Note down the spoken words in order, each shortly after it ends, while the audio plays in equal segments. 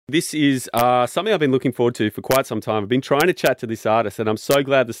This is something I've been looking forward to for quite some time. I've been trying to chat to this artist and I'm so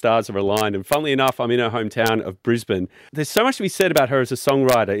glad the stars are aligned. And funnily enough, I'm in her hometown of Brisbane. There's so much to be said about her as a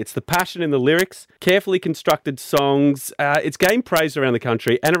songwriter. It's the passion in the lyrics, carefully constructed songs. It's gained praise around the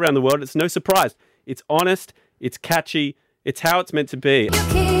country and around the world. It's no surprise. It's honest. It's catchy. It's how it's meant to be.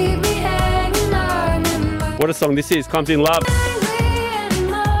 What a song this is. Comes in Love.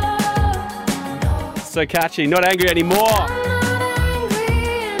 So catchy. Not angry anymore.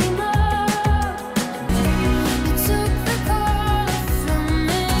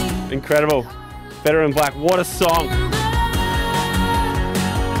 Incredible. Better in Black. What a song.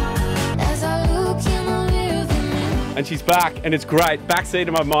 And she's back and it's great. Backseat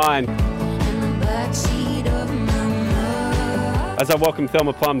of my mind. As I welcome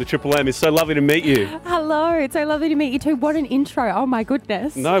Thelma Plum to Triple M. It's so lovely to meet you. Hello, it's so lovely to meet you too. What an intro. Oh my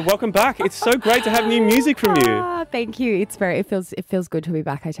goodness. No, welcome back. It's so great to have new music from you. Thank you. It feels good to be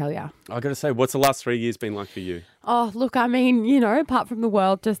back, I tell you. I got to say, what's the last 3 years been like for you? Oh, look, I mean, apart from the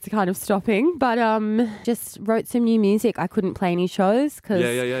world just kind of stopping, but just wrote some new music. I couldn't play any shows because, we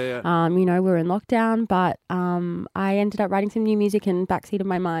were in lockdown, but I ended up writing some new music in Backseat of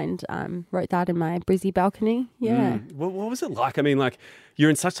My Mind. Wrote that in my Brizzy balcony. Yeah. What was it like? I mean, you're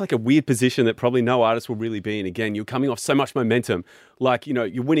in such a weird position that probably no artist will really be in again. You're coming off so much momentum.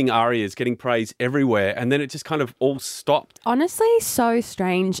 You're winning arias, getting praise everywhere, and then it just kind of all stopped. Honestly, so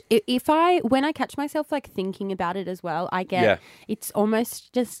strange. When I catch myself thinking about it as well, I get it's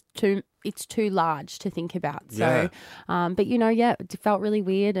almost just it's too large to think about. So, but it felt really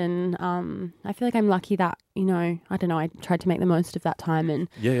weird, and I feel like I'm lucky that I don't know. I tried to make the most of that time, and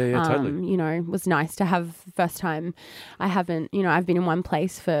totally. It was nice to have first time. I've been in one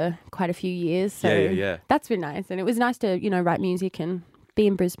place for quite a few years, so that's been nice, and it was nice to write music and be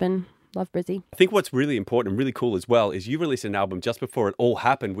in Brisbane. Love Brizzy. I think what's really important and really cool as well is you released an album just before it all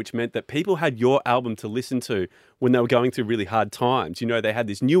happened, which meant that people had your album to listen to when they were going through really hard times. They had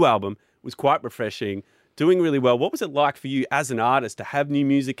this new album, it was quite refreshing, doing really well. What was it like for you as an artist to have new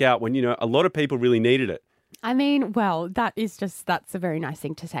music out when, a lot of people really needed it? I mean, well, that's a very nice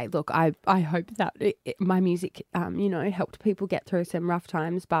thing to say. Look, I hope that my music, helped people get through some rough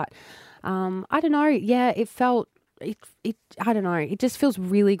times, but I don't know. Yeah, it felt... I don't know. It just feels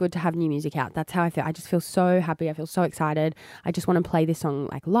really good to have new music out. That's how I feel. I just feel so happy. I feel so excited. I just want to play this song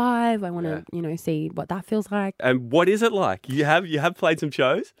live. I want to, see what that feels like. And what is it like? You have played some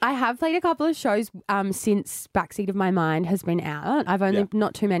shows? I have played a couple of shows since Backseat of My Mind has been out. I've only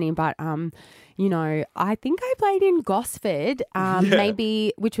not too many, but I think I played in Gosford,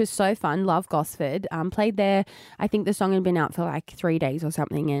 maybe, which was so fun. Love Gosford. Played there. I think the song had been out for 3 days or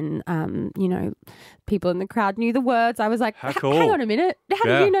something, and people in the crowd knew the words. I was like, cool. Hang on a minute.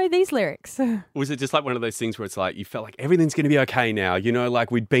 How do you know these lyrics? Was it just one of those things where it's you felt like everything's going to be okay now?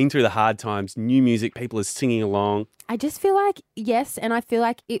 We'd been through the hard times, new music, people are singing along. I just feel yes, and I feel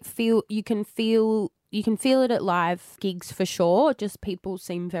like you can feel it at live gigs for sure. Just people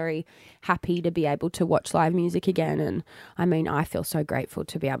seem very happy to be able to watch live music again. And I mean, I feel so grateful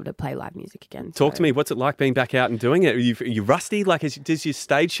to be able to play live music again. Talk to me. What's it like being back out and doing it? Are you rusty? Does your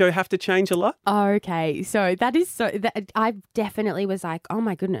stage show have to change a lot? Okay. So I definitely was oh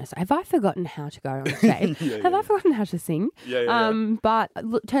my goodness, have I forgotten how to go on stage? Have I forgotten how to sing? But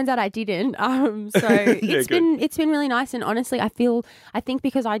look, turns out I didn't. So it's been really nice. And honestly, I think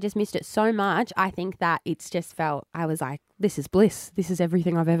because I just missed it so much, I think that it's just felt, I was like, this is bliss. This is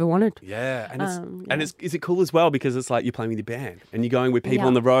everything I've ever wanted. Yeah. And is it cool as well because it's you're playing with your band and you're going with people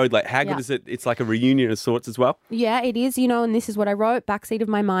on the road. How good is it? It's like a reunion of sorts as well. Yeah, it is, and this is what I wrote Backseat of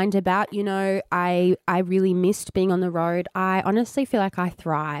My Mind about. I really missed being on the road. I honestly feel like I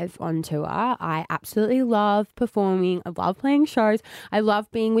thrive on tour. I absolutely love performing. I love playing shows. I love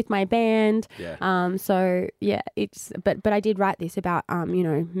being with my band. Yeah. So yeah, but I did write this about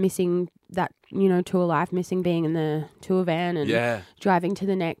missing that tour life, missing being in the tour van and driving to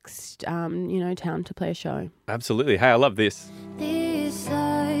the next town to play a show. Absolutely. Hey, I love this. This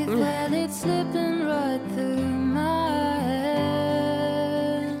life, well, it's slipping right through my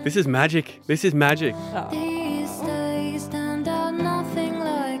head. This is magic. Oh. These days turned out nothing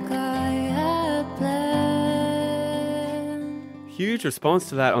like I had planned. Huge response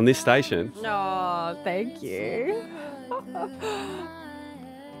to that on this station. Oh, thank you.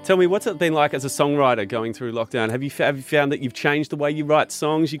 Tell me, what's it been like as a songwriter going through lockdown? Have you found that you've changed the way you write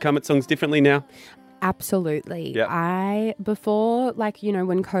songs? You come at songs differently now? Absolutely. Yep. Before,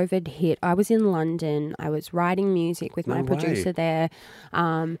 when COVID hit, I was in London. I was writing music with my producer there.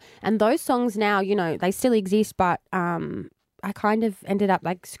 And those songs now, they still exist, but I kind of ended up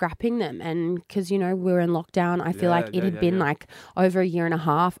like scrapping them, and because we were in lockdown, I feel like it had been like over a year and a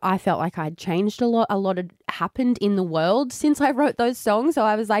half. I felt like I'd changed a lot. A lot had happened in the world since I wrote those songs. So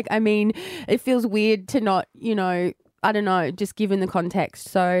I was like, I mean, it feels weird to not, I don't know, just given the context.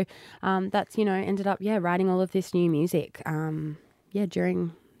 So that's ended up writing all of this new music.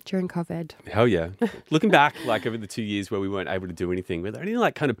 During COVID. Hell yeah. Looking back, like over the 2 years where we weren't able to do anything, were there any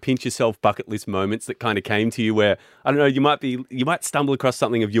like kind of pinch yourself bucket list moments that kind of came to you where, I don't know, you might stumble across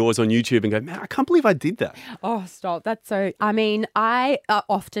something of yours on YouTube and go, man, I can't believe I did that. Oh, stop. That's so, I mean, I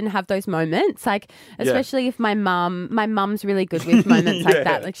often have those moments, like, especially if my mum's really good with moments like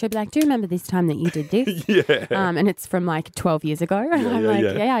that. Like she'll be like, do you remember this time that you did this? And it's from like 12 years ago. And I'm like,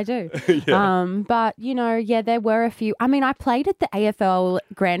 yeah, I do. But, there were a few. I mean, I played at the AFL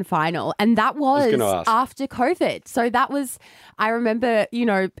Grand Final, and that was after COVID. So that was, I remember, being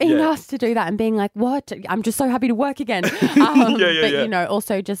asked to do that and being like, what? I'm just so happy to work again. But,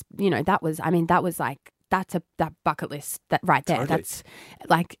 also just, that was like, that's that bucket list that right there. Totally. That's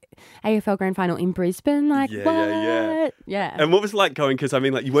like AFL Grand Final in Brisbane. Like, what? Yeah. And what was it like going, because I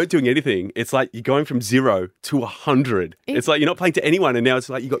mean, like you weren't doing anything. It's like you're going from 0 to 100. It's like you're not playing to anyone, and now it's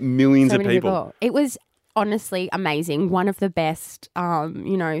like you got millions of people. It was honestly amazing. One of the best,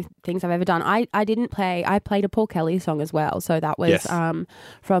 things I've ever done. I played a Paul Kelly song as well. So that was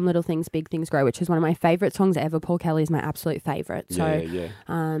from Little Things, Big Things Grow, which is one of my favourite songs ever. Paul Kelly is my absolute favourite. So it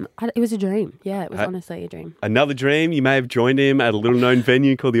was a dream. Yeah, it was honestly a dream. Another dream, you may have joined him at a little known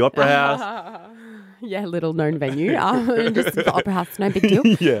venue called the Opera House. Yeah, little known venue. Just the Opera House, no big deal.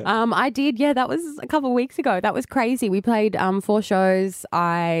 I did. Yeah, that was a couple of weeks ago. That was crazy. We played 4 shows.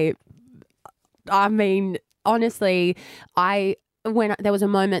 I mean, honestly, when there was a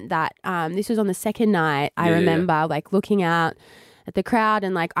moment that this was on the second night, I remember like looking out at the crowd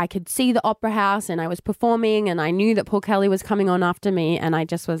and like I could see the Opera House and I was performing and I knew that Paul Kelly was coming on after me, and I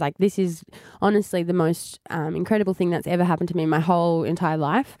just was like, this is honestly the most incredible thing that's ever happened to me in my whole entire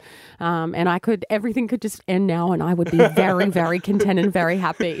life. And everything could just end now and I would be very, very content and very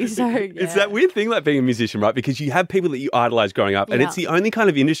happy. So It's that weird thing like being a musician, right? Because you have people that you idolize growing up, and it's the only kind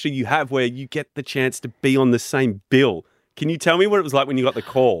of industry you have where you get the chance to be on the same bill. Can you tell me what it was like when you got the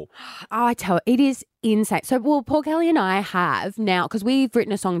call? It is insane. So, Paul Kelly and I have now, because we've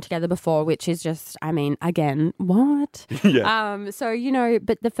written a song together before, which is just, I mean, again, what? But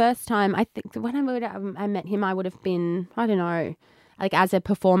the first time, I think when I met him, I would have been, I don't know, like as a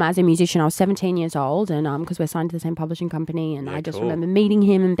performer, as a musician, I was 17 years old, and because we're signed to the same publishing company, and I just remember meeting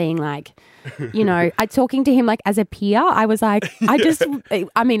him and being like, I talking to him like as a peer. I was like, I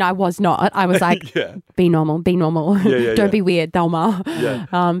was not. I was like, be normal, don't be weird, Thelma.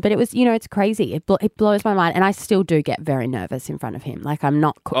 But it was, it's crazy. It blows my mind, and I still do get very nervous in front of him. Like I'm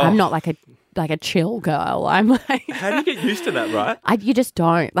not like a chill girl. I'm like, how do you get used to that, right? You just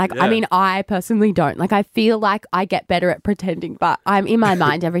don't. Like, I mean, I personally don't. Like, I feel like I get better at pretending, but I'm in my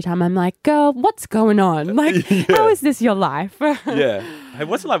mind every time. I'm like, girl, what's going on? Like, how is this your life? Hey,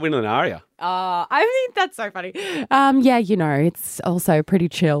 what's it like winning an ARIA? I mean, that's so funny. It's also pretty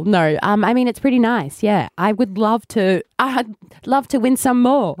chill. No, I mean, it's pretty nice. Yeah, I'd love to win some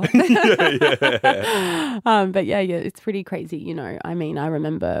more. But it's pretty crazy. I mean, I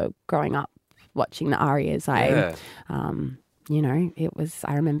remember growing up watching the ARIAs. It was,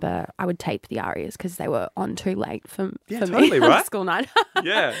 I remember I would tape the ARIAs because they were on too late for me on school night.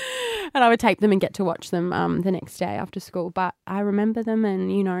 And I would tape them and get to watch them the next day after school. But I remember them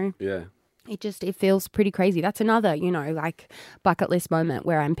and, it feels pretty crazy. That's another, like bucket list moment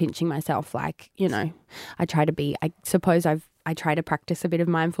where I'm pinching myself. Like, I try to practice a bit of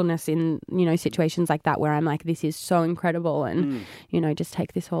mindfulness in, situations like that where I'm like, this is so incredible and, just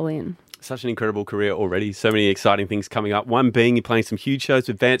take this all in. Such an incredible career already. So many exciting things coming up. One being you're playing some huge shows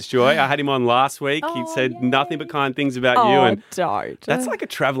with Vance Joy. I had him on last week. He said nothing but kind things about you. And don't. That's like a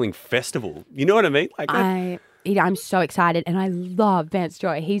travelling festival. You know what I mean? Like I'm so excited, and I love Vance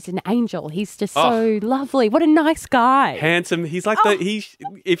Joy. He's an angel. He's just so lovely. What a nice guy. Handsome. He's like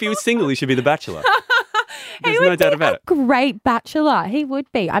if he was single, he should be the Bachelor. There's no doubt about it. Great bachelor. He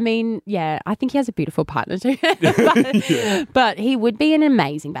would be. I mean, I think he has a beautiful partner too. But he would be an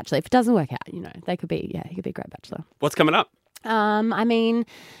amazing bachelor. If it doesn't work out, he could be a great bachelor. What's coming up? I mean,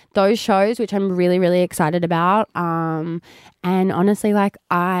 those shows, which I'm really, really excited about. And honestly, like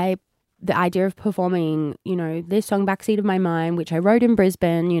the idea of performing, this song Backseat of My Mind, which I wrote in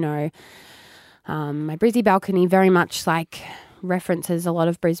Brisbane, my Brizzy balcony, very much like, references a lot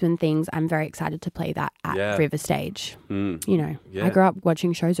of Brisbane things. I'm very excited to play that at River Stage. You know, I grew up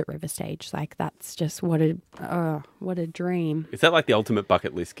watching shows at River Stage. Like that's just what a dream. Is that like the ultimate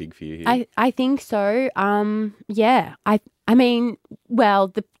bucket list gig for you here? I think so. Yeah. I mean, well,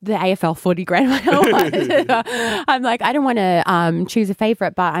 the AFL footy grand final. I'm like, I don't want to choose a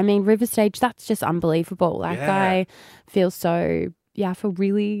favourite, but I mean, River Stage, that's just unbelievable. Like I feel so, I feel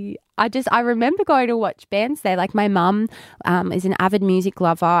really, I remember going to watch bands there. Like my mum is an avid music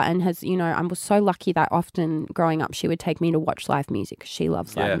lover and has, you know, I was so lucky that often growing up she would take me to watch live music because she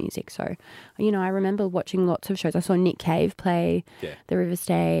loves live music. So, you know, I remember watching lots of shows. I saw Nick Cave play the River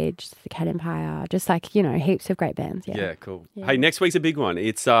Stage, the Cat Empire, just like, you know, heaps of great bands. Yeah, cool. Yeah. Hey, next week's a big one.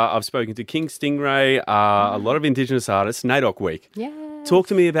 It's I've spoken to King Stingray, a lot of Indigenous artists, NAIDOC Week. Yeah. Talk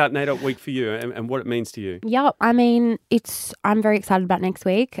to me about NAIDOC Week for you and what it means to you. Yeah, I mean, I'm very excited about next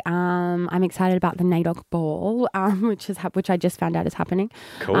week. I'm excited about the NAIDOC Ball, which I just found out is happening.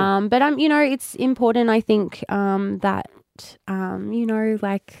 Cool. But you know, it's important. I think that you know,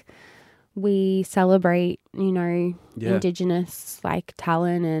 like we celebrate, you know, Indigenous like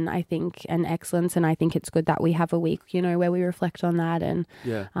talent and excellence, and I think it's good that we have a week, you know, where we reflect on that. And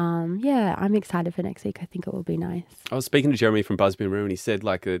I'm excited for next week. I think it will be nice. I was speaking to Jeremy from Busby and Roo, and he said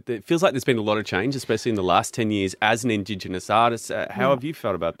like it feels like there's been a lot of change, especially in the last 10 years as an Indigenous artist. How have you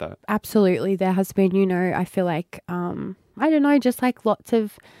felt about that? Absolutely, there has been. You know, I feel like I don't know, just like lots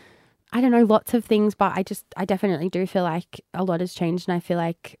of things, but I definitely do feel like a lot has changed, and I feel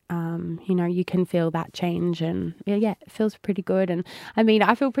like, you know, you can feel that change, and it feels pretty good. And I mean,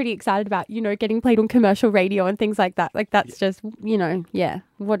 I feel pretty excited about, you know, getting played on commercial radio and things like that. Like that's just, you know,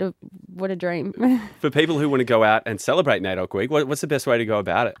 what a dream. For people who want to go out and celebrate NAIDOC Week, what's the best way to go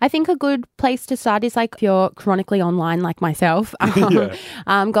about it? I think a good place to start is like if you're chronically online like myself,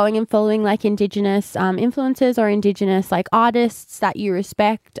 going and following like Indigenous influencers or Indigenous like artists that you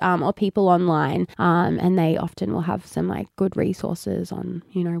respect, or people online, and they often will have some like good resources on,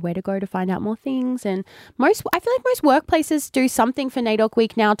 you know, where to go to find out more things. And I feel like most workplaces do something for NAIDOC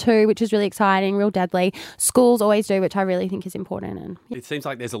Week now too, which is really exciting, real deadly. Schools always do, which I really think is important. And it seems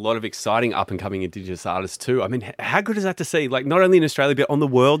like there's a lot of exciting up and coming Indigenous artists too. I mean, how good is that to see? Like not only in Australia but on the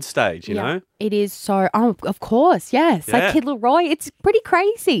world stage, you know? It is so. Oh, of course, yes. Yeah. Like Kid Laroi, it's pretty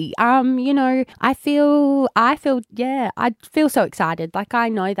crazy. You know, I feel so excited. Like I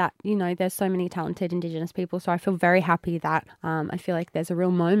know that, you know, there's so many talented Indigenous people, so I feel very happy that I feel like there's a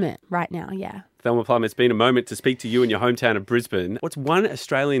real moment right now. Yeah. Thelma Plum, it's been a moment to speak to you in your hometown of Brisbane. What's one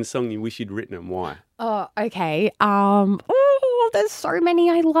Australian song you wish you'd written and why? Oh, okay. There's so many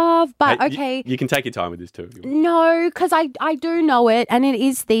I love, but okay. You can take your time with this too. No, because I do know it, and it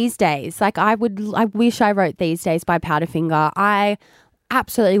is These Days. Like I wish I wrote These Days by Powderfinger. I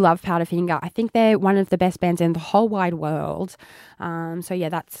absolutely love Powderfinger. I think they're one of the best bands in the whole wide world. So yeah,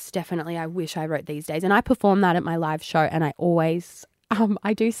 that's definitely I wish I wrote These Days. And I perform that at my live show, and I always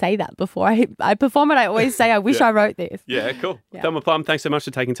I do say that before I perform it. I always say I wish I wrote this. Yeah, cool. Yeah. Thelma Plum, thanks so much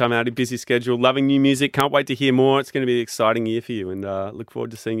for taking time out of your busy schedule. Loving new music. Can't wait to hear more. It's going to be an exciting year for you, and look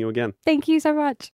forward to seeing you again. Thank you so much.